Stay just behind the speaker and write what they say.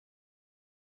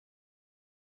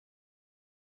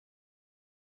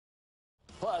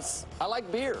Plus, I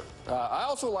like beer. I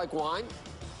also like wine.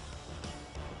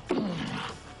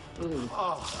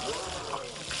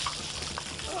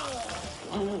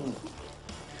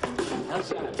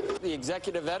 The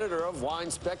executive editor of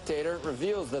Wine Spectator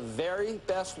reveals the very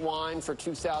best wine for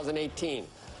 2018.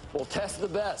 We'll test the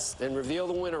best and reveal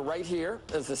the winner right here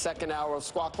as the second hour of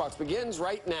Squawk Box begins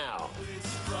right now.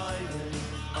 It's Friday,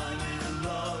 I'm in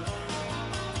love.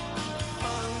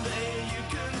 Monday you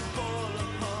can fall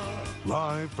apart.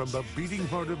 Live from the beating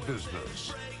heart of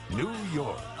business, New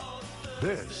York,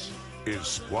 this is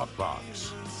Squawk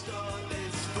Box.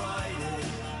 It's Friday,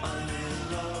 I'm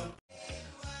in love.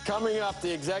 Coming up,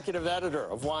 the executive editor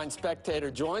of Wine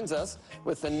Spectator joins us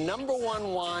with the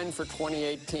 #1 wine for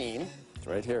 2018. It's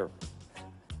right here.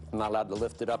 I'm not allowed to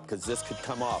lift it up because this could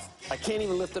come off. I can't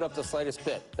even lift it up the slightest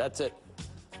bit. That's it.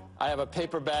 I have a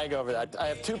paper bag over that. I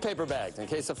have 2 paper bags in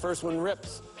case the first one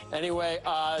rips. Anyway,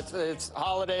 it's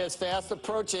holiday is fast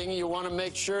approaching. You want to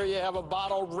make sure you have a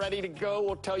bottle ready to go.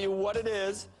 We'll tell you what it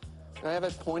is. I have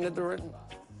it pointed to it.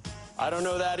 I don't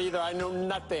know that either. I know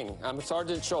nothing. I'm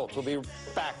Sergeant Schultz. We'll be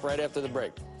back right after the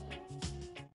break.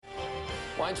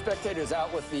 Wine Spectator is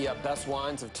out with the best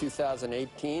wines of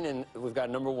 2018, and we've got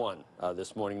 #1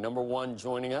 this morning. #1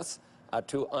 joining us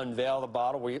to unveil the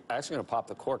bottle. We're actually going to pop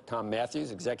the cork. Tom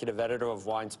Matthews, executive editor of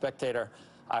Wine Spectator.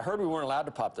 I heard we weren't allowed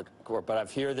to pop the cork, but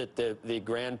I've heard that the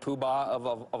grand poobah of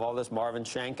all this, Marvin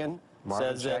Shanken, Marvin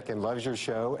says that Shanken loves your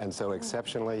show, and so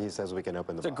exceptionally, he says we can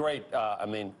open the it's a bottle. great, I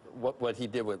mean, what he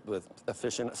did with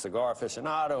Cigar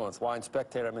Aficionado and with Wine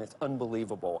Spectator, I mean, it's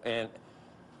unbelievable. And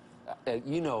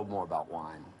you know more about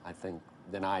wine, I think,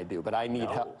 than I do, but I need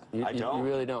help. I don't. You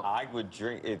really don't. I would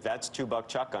drink, if that's $2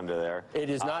 Chuck under there. It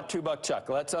is not $2 Chuck.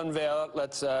 Let's unveil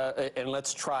it, and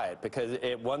let's try it, because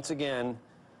once again,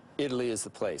 Italy is the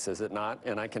place, is it not?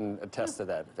 And I can attest to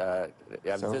that.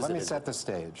 So let me set the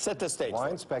stage. Set the stage.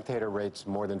 Wine Spectator rates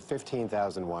more than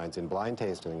 15,000 wines in blind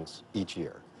tastings each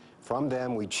year. From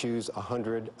them, we choose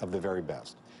 100 of the very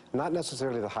best. Not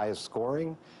necessarily the highest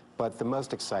scoring, but the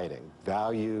most exciting.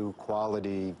 Value,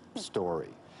 quality, story.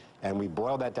 And we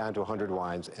boil that down to 100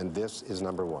 wines, and this is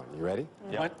 #1. You ready?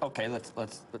 Yeah. Okay, let's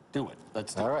do it.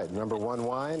 Let's do All it. right, #1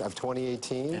 wine of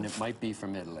 2018. And it might be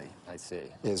from Italy, I see.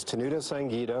 Is Tenuta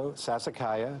Sanguido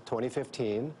Sassicaia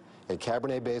 2015, a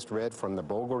Cabernet-based red from the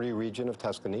Bolgheri region of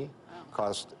Tuscany.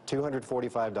 Cost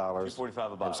 $245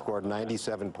 $245 a bottle. and scored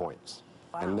 97 points.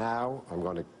 Wow. And now I'm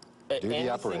going to do the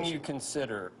operation. Anything you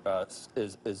consider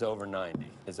is over 90.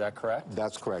 Is that correct?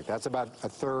 That's correct. That's about a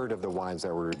third of the wines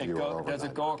that we review are over Does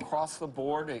it 90. go across the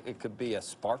board? It could be a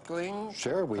sparkling.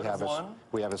 Sure, we have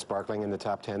a sparkling in the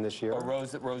top 10 this year. Or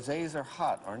rosés are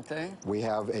hot, aren't they? We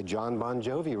have a John Bon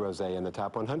Jovi rosé in the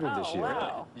top 100 this year.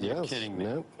 Wow. You're Yes. kidding me.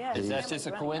 No. Yeah, Is that he's just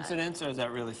a running coincidence, or is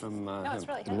that really from No, it's him?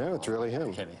 really him. No, it's really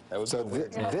him. Kidding. That would So be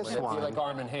weird. this It'd be wine, like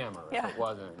Arm & Hammer Yeah. if it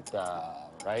wasn't,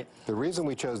 right? the reason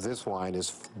we chose this wine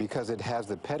is because it has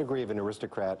the pedigree of an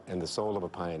aristocrat and the soul of a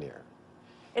pioneer.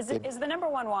 Is the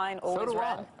 #1 wine So always do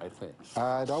red? I think.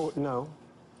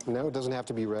 No, it doesn't have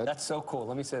to be red. That's so cool.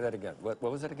 Let me say that again. What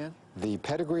was it again? The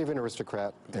pedigree of an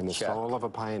aristocrat and the Check. soul of a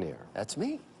pioneer. That's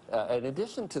me. In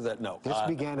addition to that, no. This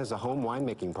began as a home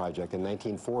winemaking project in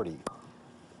 1940.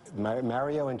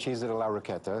 Mario Ancisa della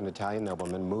Rocchetta, an Italian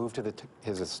nobleman, moved to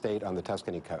his estate on the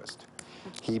Tuscany coast.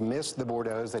 He missed the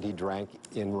Bordeaux that he drank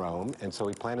in Rome, and so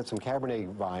he planted some Cabernet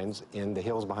vines in the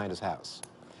hills behind his house.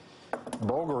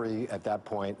 Bolgheri, at that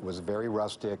point, was very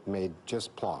rustic, made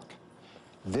just plonk.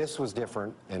 This was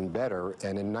different and better,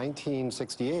 and in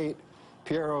 1968,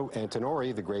 Piero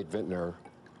Antinori, the great vintner,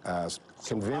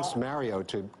 convinced Mario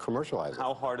to commercialize it.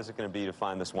 How hard is it going to be to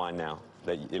find this wine now?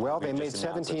 Well, they made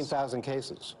 17,000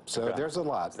 cases, so Okay. there's a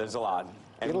lot. There's a lot.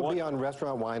 And It'll be on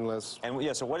restaurant wine lists. And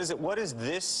yeah, so what is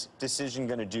this decision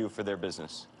going to do for their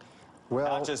business? Well,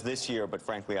 Not just this year, but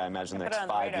frankly, I imagine the Put it next on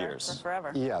the 5 radar years. for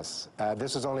forever. yes.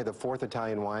 This is only the 4th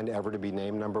Italian wine ever to be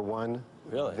named #1.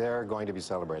 Really? They're going to be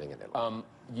celebrating it.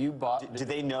 You bought. Do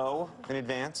they know in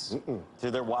advance?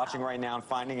 So they're watching right now and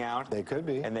finding out? They could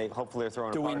be. And they hopefully are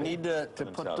throwing Do a we party need to for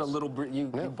put themselves. the little you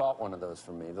bought one of those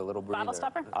for me, the little breather. Bottle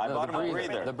stopper? I bought the him a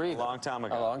breather. The breather. A long time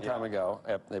ago. A long time Yeah. ago.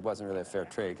 It wasn't really a fair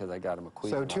trade because I got him a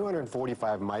queen. So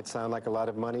 245 might sound like a lot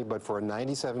of money, but for a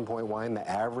 97-point wine, the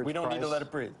average We don't need to price- let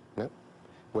it breathe. No,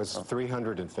 was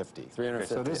 350.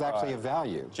 350. So there's actually a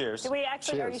value. Cheers. Do we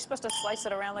actually, are you Cheers. supposed to slice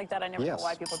it around like that? I never know Yes.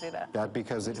 why people do that. That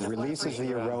because it releases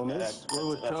the aromas.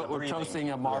 We're breathing.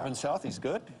 toasting Marvin's health. He's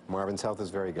good. Marvin's health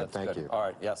is very good. That's Thank good. you. All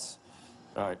right. Yes.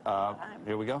 All right.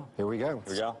 Here we go. Here we go.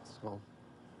 Here we go.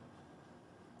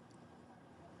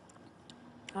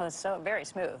 Oh, it's so very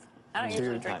smooth. I don't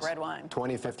usually drink Nice. red wine.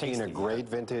 2015, a Tasty. great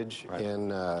vintage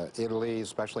in Italy,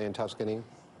 especially in Tuscany.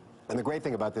 And the great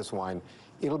thing about this wine,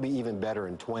 it'll be even better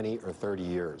in 20 or 30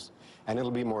 years, and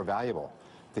it'll be more valuable.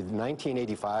 The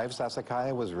 1985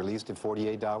 Sassicaia was released at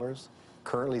 $48,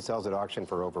 currently sells at auction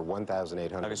for over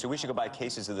 $1,800. Okay, so we should go buy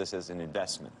cases of this as an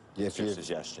investment. If Your you-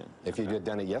 suggestion. If you had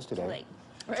done it yesterday. Too late.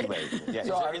 Too late. Yeah. Is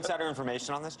there insider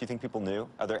information on this? Do you think people knew?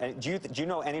 Are there? Do you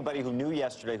know anybody who knew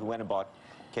yesterday who went and bought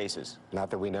cases? Not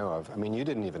that we know of. I mean, you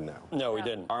didn't even know. No, we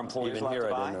didn't. Are employees Even allowed here, to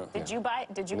I buy? didn't know. Did you buy?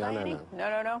 Did you No, buy no, any? no.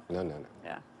 No. No, no, no.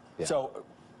 Yeah. Yeah. So,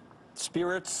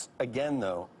 spirits, again,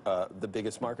 though, the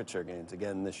biggest market share gains,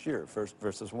 again, this year, first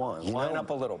versus wine. You Wine know- up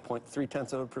a little,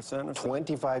 0.3% or something.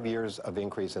 25 years of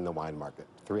increase in the wine market.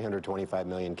 325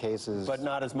 million cases. But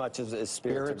not as much as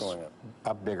spirits are going up.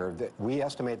 up bigger. We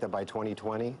estimate that by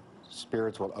 2020,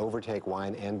 spirits will overtake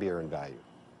wine and beer in value.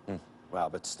 Wow,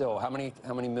 but still, how many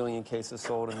million cases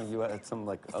sold in the U.S.? It's something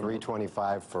like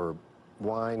 325 for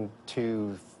wine,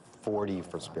 240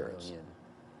 for spirits. million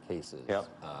cases Yep.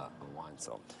 of wine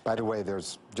sold. By the way,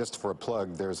 there's, just for a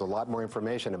plug, there's a lot more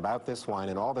information about this wine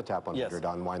and all the Tap 100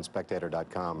 on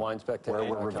winespectator.com. Winespectator.com. Where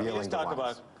we're Can you Can you revealing just the talk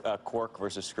wines. about cork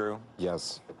versus screw?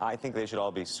 Yes, I think they should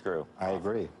all be screw. I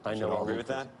agree. I You know agree with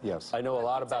that? Yes. I know a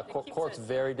lot about it cork. keeps Cork's it-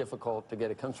 very difficult to get.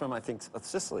 It comes from, I think,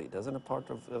 Sicily, doesn't it? Part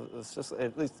of Sicily.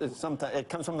 At least it's sometimes it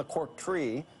comes from the cork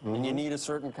tree, and you need a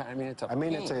certain kind. I mean, it's a. I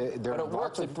mean, it's pain, a- there but are it lots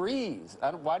works. of- It breathes.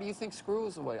 Why do you think screw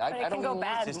is the way? But it can go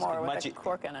bad just more with much- the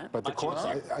cork in it. But the Much cork,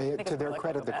 easier. think to it's their more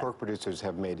credit, like the a cork producers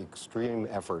have made extreme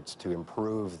efforts to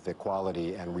improve the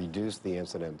quality and reduce the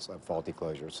incidence of faulty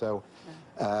closure. So,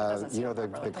 doesn't you know, seem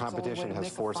properly. the competition has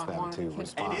forced them to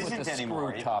respond. It with isn't the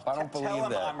anymore. screw top. I don't Tell believe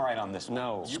them that. I'm right on this one.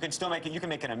 No. You can still make it. You can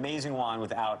make an amazing wine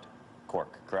without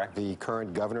cork, correct? The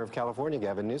current governor of California,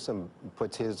 Gavin Newsom,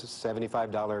 puts his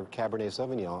 $75 Cabernet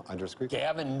Sauvignon under scrutiny.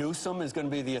 Gavin Newsom is going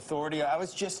to be the authority. I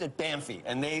was just at Banffy,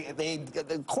 and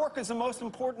the cork is the most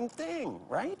important thing,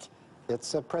 right?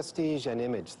 It's a prestige and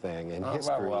image thing, and Oh,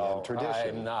 history well, and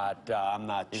tradition. I'm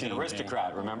not He's an changing.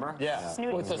 aristocrat, remember? Yeah,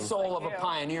 Snooty with the just soul like of a you.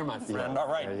 pioneer, my friend. Yeah, All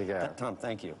right. there you go. Tom,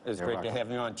 thank you. It was You're great to welcome.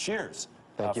 have you on. Cheers.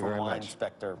 Thank you from very Wine much.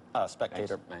 Spectator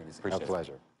magazine. A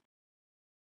pleasure.